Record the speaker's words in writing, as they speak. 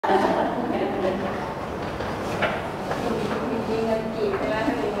มีเงินกีบใช่ไหม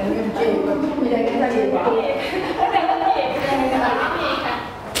มีเงินกีบมีเงินกีบแต่ว่ากีบไม่มีค่ะ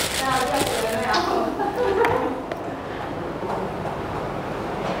เราเลือกเลยไม่เอา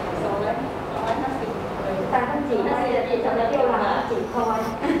250แต่ท่านจีบจีบจะเที่ยวลาวจีบคอย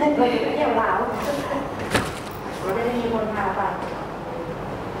เราจะเที่ยวลาวเราจะได้มีคนพาไป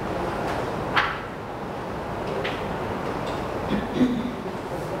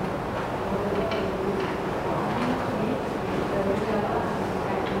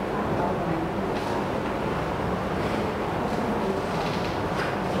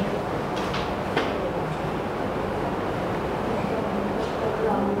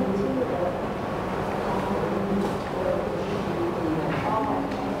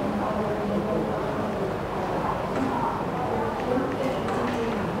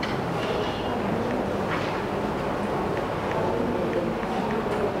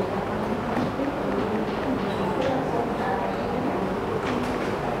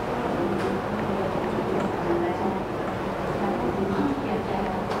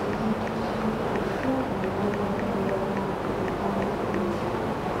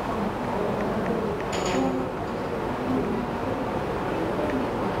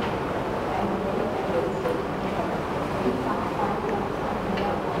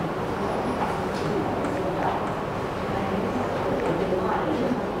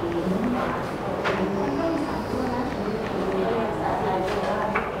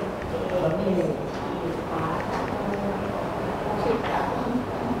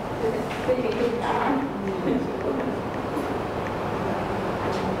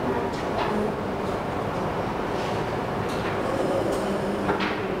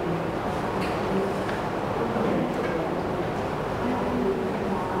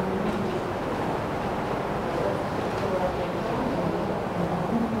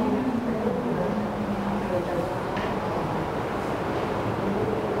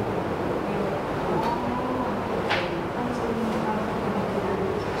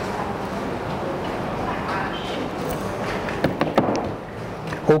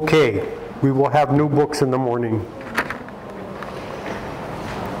Okay, we will have new books in the morning.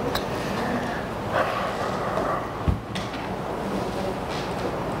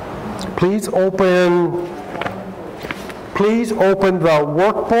 Please open the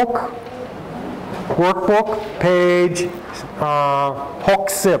workbook, page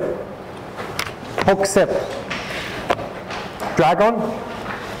 60. Dragon?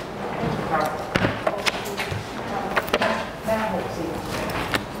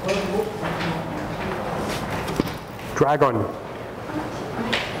 Dragon.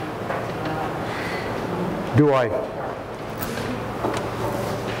 Do I?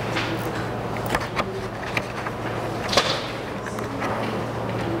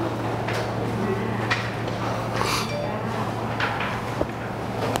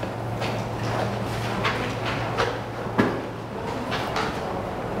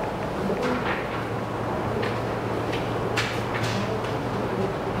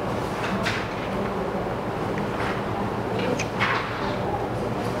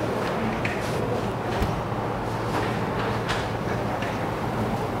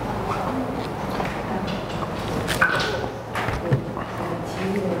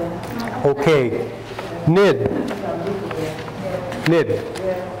 Okay, Nid,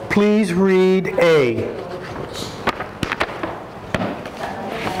 please read A.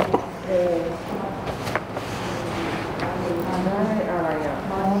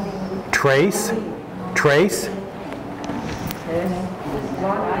 Trace. Trace.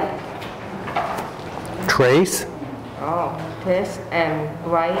 Oh, taste and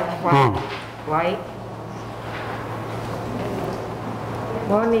white. White.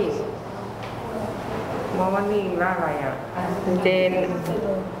 Morning ล่าอะไรอ่ะ Then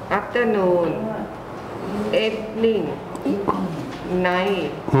afternoon evening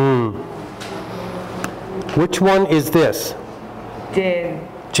night. Which one is this? Jane.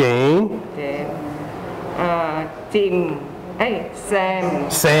 Jane? Jim. Sam.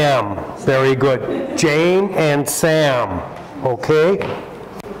 Sam. Very good. Jane and Sam. Okay?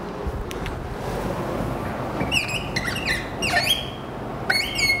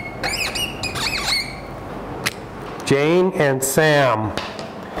 Jane and Sam.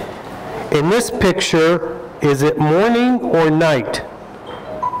 In this picture, is it morning or night?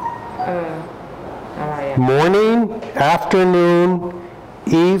 Morning, afternoon,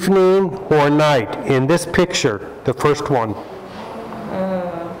 evening, or night? In this picture, the first one.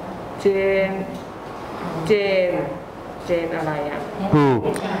 Jane อะไรอ่ะ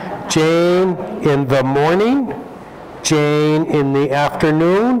Jane in the morning Jane in the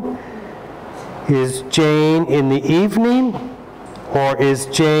afternoon? Is Jane in the evening? Or is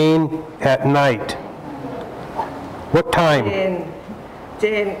Jane at night? What time?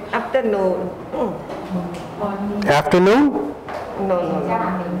 Jane afternoon. Afternoon? No.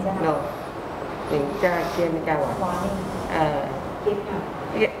 Jane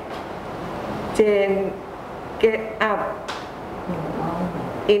Jane get up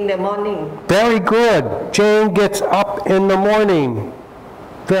in the morning. Very good. Jane gets up in the morning.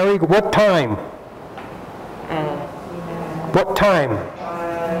 Very good. What time? What time?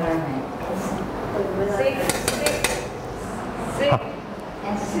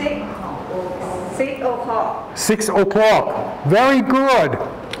 6 o'clock. 6 o'clock. Very good.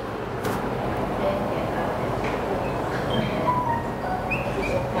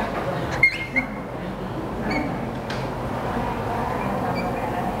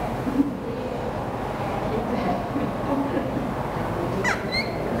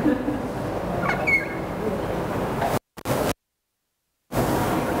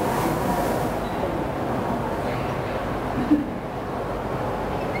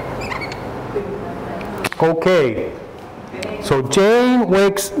 Okay, so Jane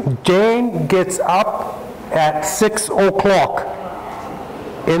gets up at 6 o'clock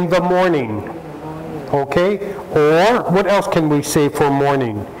in the morning. Okay, or what else can we say for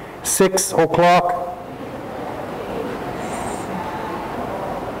morning? 6 o'clock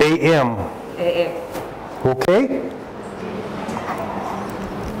a.m. Okay?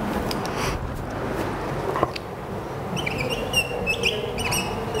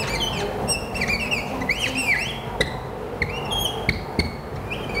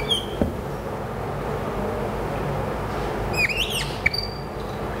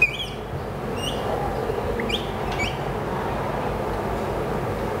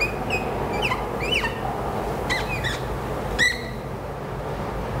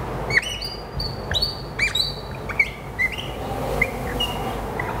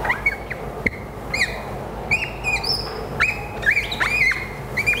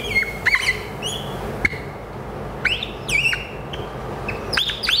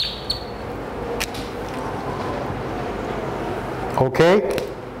 Okay,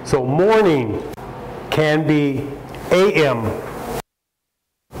 so morning can be a.m.,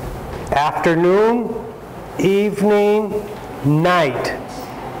 afternoon, evening, night,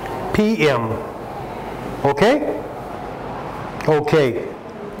 p.m. Okay? Okay.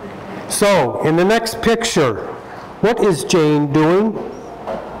 So, in the next picture, what is Jane doing?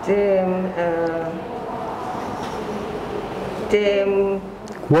 Jane,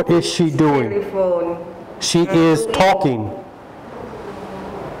 what is she doing? telephone. She is talking.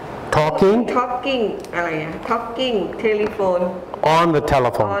 Talking? Talking, telephone. On the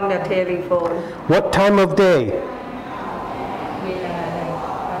telephone. On the telephone. What time of day?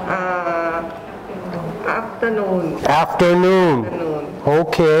 Afternoon. Afternoon.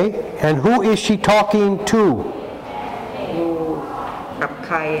 Okay. And who is she talking to? กับใ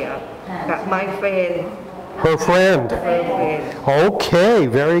ครกับ my friend. Her friend. Okay,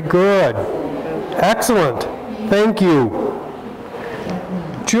 very good. Excellent. Thank you.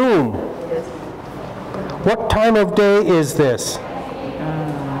 June. What time of day is this?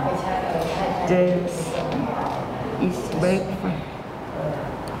 This is breakfast.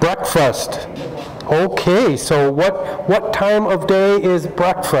 Breakfast. Okay, so what time of day is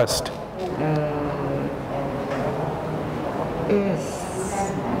breakfast? Is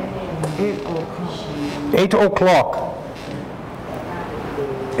 8 o'clock. 8 o'clock.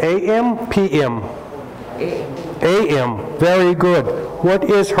 A.M., P.M.? A.M. Very good. What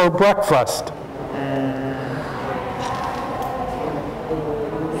is her breakfast?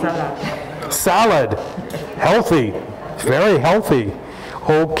 Salad. Salad. Healthy. Very healthy.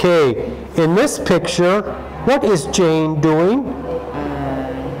 Okay. In this picture, what is Jane doing?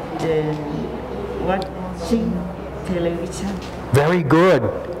 Jane watching television. Very good.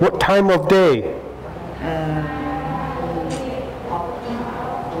 What time of day?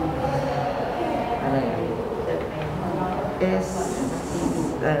 It's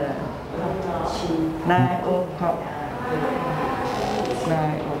 9 o'clock.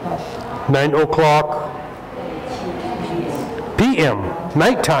 9 o'clock p.m.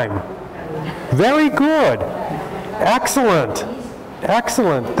 Nighttime. Very good. Excellent.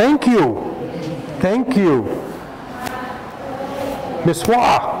 Excellent. Thank you. Thank you. Miss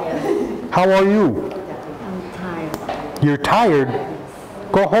Hua, how are you? I'm tired. You're tired?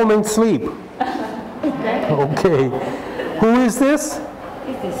 Go home and sleep. Okay. Who is this?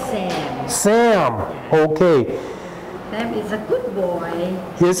 This is Sam. Sam. Okay. Sam is a good boy.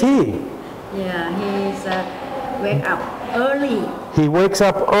 Is he? Yeah, he's wake up early. He wakes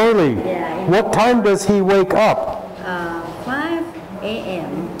up early. Yeah. What time does he wake up? 5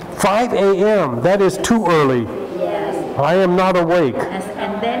 a.m. 5 a.m. That is too early. Yes. I am not awake.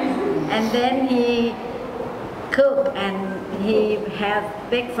 And then he cook and he have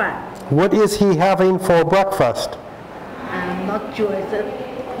breakfast. What is he having for breakfast? I'm not sure. It's a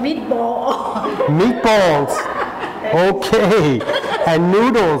meatball. Meatballs. Okay. And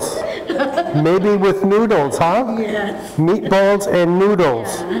noodles. Maybe with noodles, huh? Yes. Meatballs and noodles.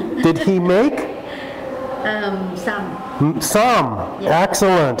 Did he make? Some. Some. Yeah.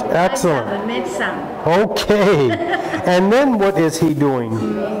 Excellent. Excellent. I made some. Okay. And then what is he doing?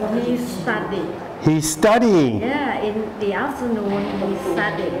 He study. He's studying. Yeah, in the afternoon he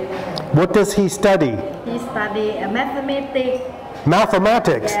study. What does he study? He study mathematics.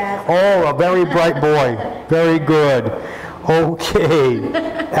 Mathematics. Yes. Oh, a very bright boy. Very good. Okay.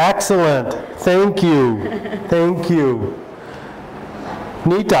 Excellent. Thank you. Thank you.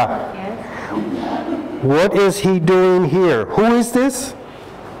 Nita, Yes. what is he doing here? Who is this?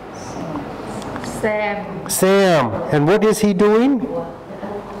 Sam Sam. And what is he doing?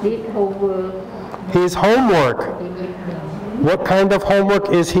 did homework. His homework. What kind of homework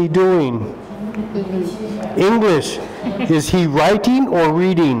is he doing? English. English. Is he writing or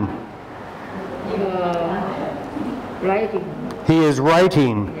reading? Writing. He is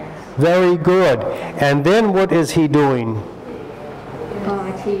writing. Very good. And then what is he doing?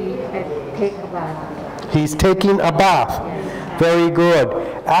 He take a bath. He's taking a bath. Very good.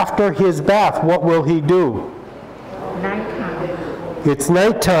 After his bath, what will he do? Nighttime. It's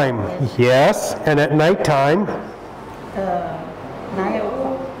nighttime. Yes. And at nighttime? 9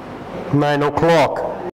 o'clock. 9 o'clock.